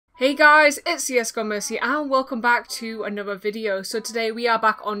Hey guys, it's CSGOMercy and welcome back to another video. So today we are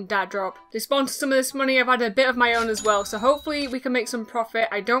back on DatDrop. They sponsored some of this money, I've had a bit of my own as well, so hopefully we can make some profit.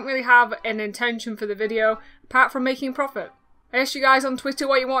 I don't really have an intention for the video, apart from making profit. I asked you guys on Twitter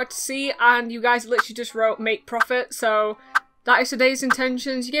what you wanted to see and you guys literally just wrote make profit, so that is today's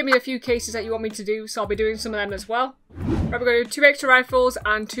intentions. You gave me a few cases that you want me to do, so I'll be doing some of them as well. Right, we're going to do 2 extra rifles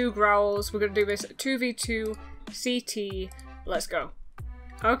and 2 growls. We're going to do this 2v2 CT. Let's go.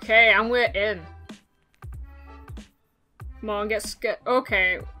 Okay, and we're in. Come on, get.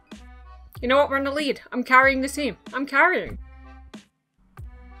 Okay. You know what? We're in the lead. I'm carrying the team. I'm carrying.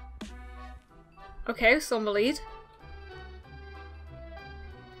 Okay, still in the lead.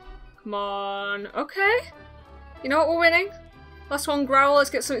 Come on. Okay. You know what? We're winning. Last one, growl.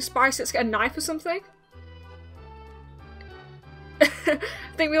 Let's get something spicy. Let's get a knife or something. I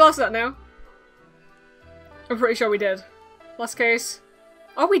think we lost that now. I'm pretty sure we did. Last case.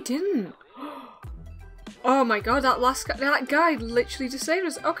 Oh, we didn't. Oh my god, that guy literally just saved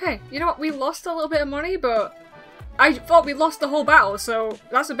us. Okay, you know what? We lost a little bit of money, but I thought we lost the whole battle, so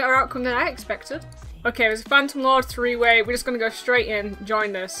that's a better outcome than I expected. Okay, there's a Phantom Lord 3-way. We're just gonna go straight in,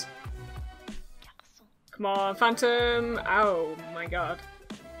 join this. Come on, Phantom. Oh my god.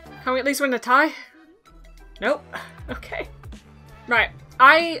 Can we at least win the tie? Nope. Okay. Right.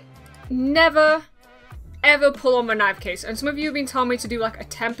 I never ever pull on my knife case, and some of you have been telling me to do like a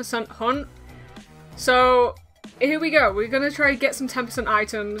 10% hunt, so here we go. We're gonna try to get some 10%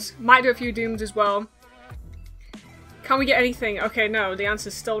 items, might do a few dooms as well. Can we get anything? Okay, no, the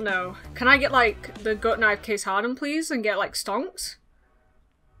answer's still no. Can I get like the gut knife case hardened please and get like stonks?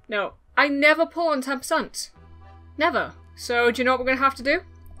 No, I never pull on 10%, never. So do you know what we're gonna have to do?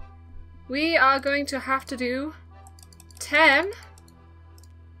 We are going to have to do 10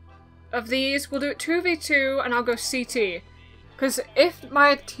 of these. We'll do it 2v2 and I'll go CT. Because if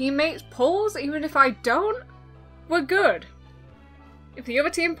my teammates pulls, even if I don't, we're good. If the other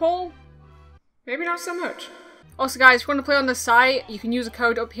team pull, maybe not so much. Also guys, if you want to play on the site, you can use a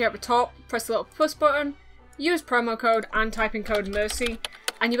code up here at the top, press the little plus button, use promo code and type in code MERCY,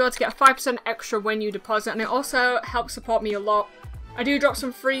 and you'll be able to get a 5% extra when you deposit, and it also helps support me a lot. I do drop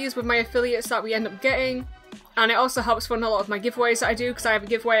some frees with my affiliates that we end up getting. And it also helps fund a lot of my giveaways that I do, because I have a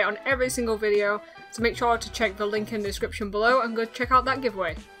giveaway on every single video, so make sure to check the link in the description below and go check out that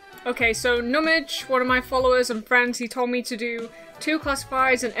giveaway. Okay, so Nummage, one of my followers and friends, he told me to do 2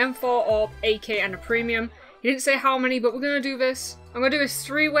 classifieds, an M4 AWP, AK and a premium. He didn't say how many, but we're going to do this. I'm going to do this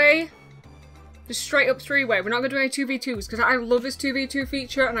 3-way, just straight up 3-way. We're not going to do any 2v2s, because I love this 2v2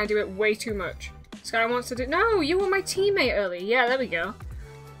 feature and I do it way too much. This guy wants to do— no, you were my teammate earlier. Yeah, there we go.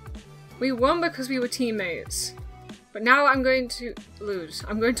 We won because we were teammates. But now I'm going to lose.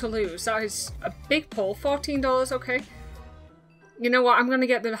 I'm going to lose. That is a big pull. $14, okay. You know what? I'm going to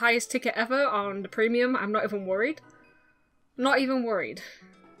get the highest ticket ever on the premium. I'm not even worried. Not even worried.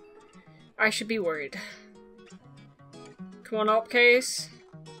 I should be worried. Come on, up case.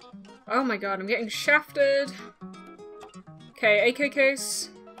 Oh my god, I'm getting shafted. Okay, AK case.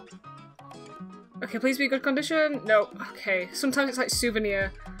 Okay, please be good condition. No. Okay, sometimes it's like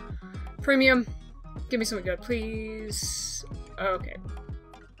souvenir. Premium, give me something good, please. Okay.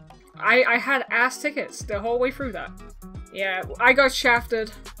 I had ass tickets the whole way through that. Yeah, I got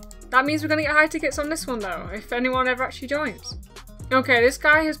shafted. That means we're gonna get high tickets on this one though, if anyone ever actually joins. Okay, this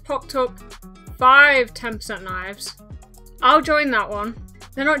guy has popped up 5 10% knives. I'll join that one.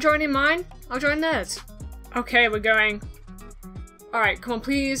 They're not joining mine? I'll join theirs. Okay, we're going. Alright, come on,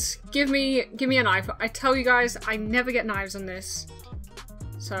 please. Give me a knife. I tell you guys, I never get knives on this.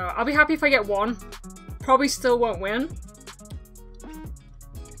 So, I'll be happy if I get 1. Probably still won't win.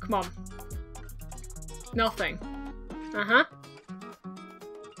 Come on. Nothing. Uh-huh.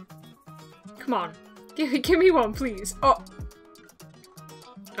 Come on. Give me 1, please. Oh.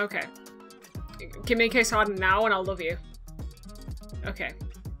 Okay. Give me a case hardened now and I'll love you. Okay.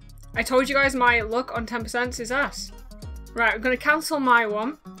 I told you guys my luck on 10% is ass. Right, I'm gonna cancel my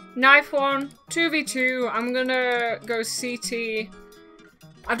one. Knife 1, 2v2, I'm gonna go CT.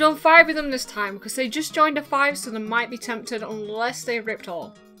 I've done 5 of them this time because they just joined a 5, so they might be tempted unless they ripped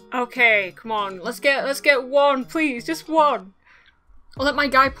all. Okay, come on, let's get 1, please, just 1. I'll let my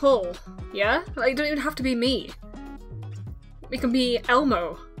guy pull. Yeah? Like, it don't even have to be me. It can be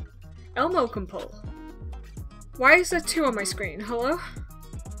Elmo. Elmo can pull. Why is there 2 on my screen? Hello?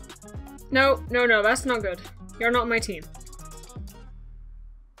 No, no, no, that's not good. You're not on my team.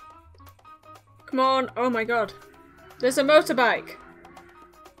 Come on, oh my god. There's a motorbike.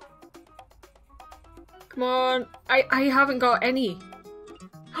 Come on. I haven't got any.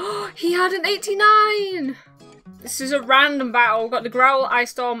 He had an 89! This is a random battle. We've got the Growl,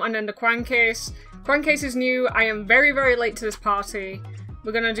 Ice Storm, and then the Quang Case. Quang Case is new. I am very, very late to this party.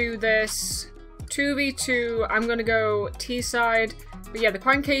 We're gonna do this 2v2. I'm gonna go T-side. But yeah, the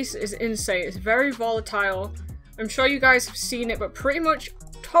Quang Case is insane. It's very volatile. I'm sure you guys have seen it, but pretty much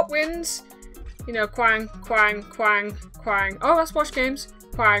top wins. You know, Quang, Quang, Quang, Quang. Oh, let's watch games.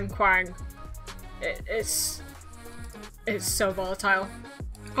 Quang, Quang. It's so volatile.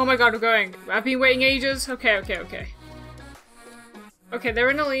 Oh my god, we're going. I've been waiting ages. Okay. Okay, they're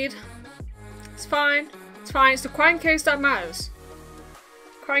in the lead. It's fine. It's fine. It's the Quang Case that matters.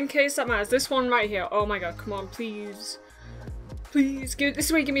 Quang Case that matters. This one right here. Oh my god, come on, please. Please.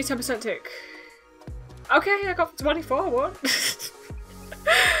 This way, give me a 10% tick. Okay, I got 24. What?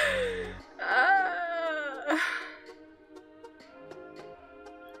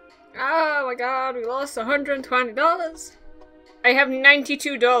 Oh my god, we lost $120. I have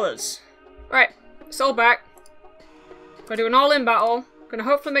 $92. Right, it's all back. Gonna do an all-in battle. Gonna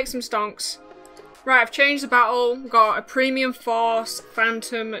hopefully make some stonks. Right, I've changed the battle. Got a Premium Force,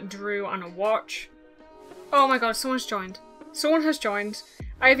 Phantom, Drew, and a Watch. Oh my god, someone's joined. Someone has joined.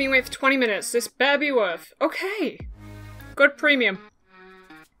 I've been waiting for 20 minutes. This better be worth. Okay. Good premium.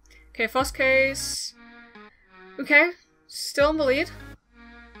 Okay, first case. Okay, still in the lead.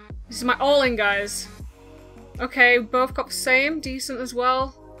 This is my all-in, guys. Okay, both got the same. Decent as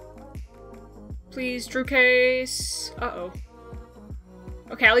well. Please, Drew case. Uh-oh.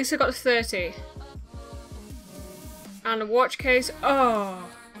 Okay, at least I got the 30. And a watch case. Oh.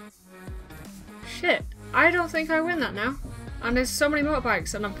 Shit. I don't think I win that now. And there's so many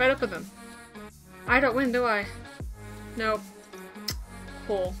motorbikes and I'm fed up with them. I don't win, do I? Nope.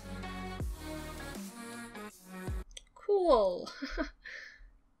 Cool. Cool.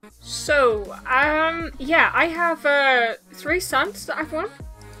 So, yeah, I have 3 stunts that I've won.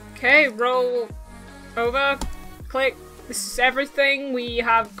 Okay, roll over, click. This is everything. We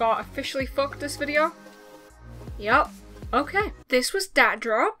have got officially fucked this video. Yep. Okay. This was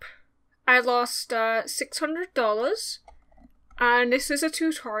DatDrop. I lost $600. And this is a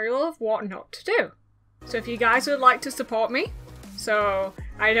tutorial of what not to do. So if you guys would like to support me, so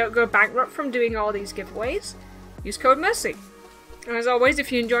I don't go bankrupt from doing all these giveaways, use code MERCY. And as always,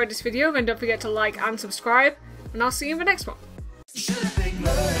 if you enjoyed this video, then don't forget to like and subscribe, and I'll see you in the next one.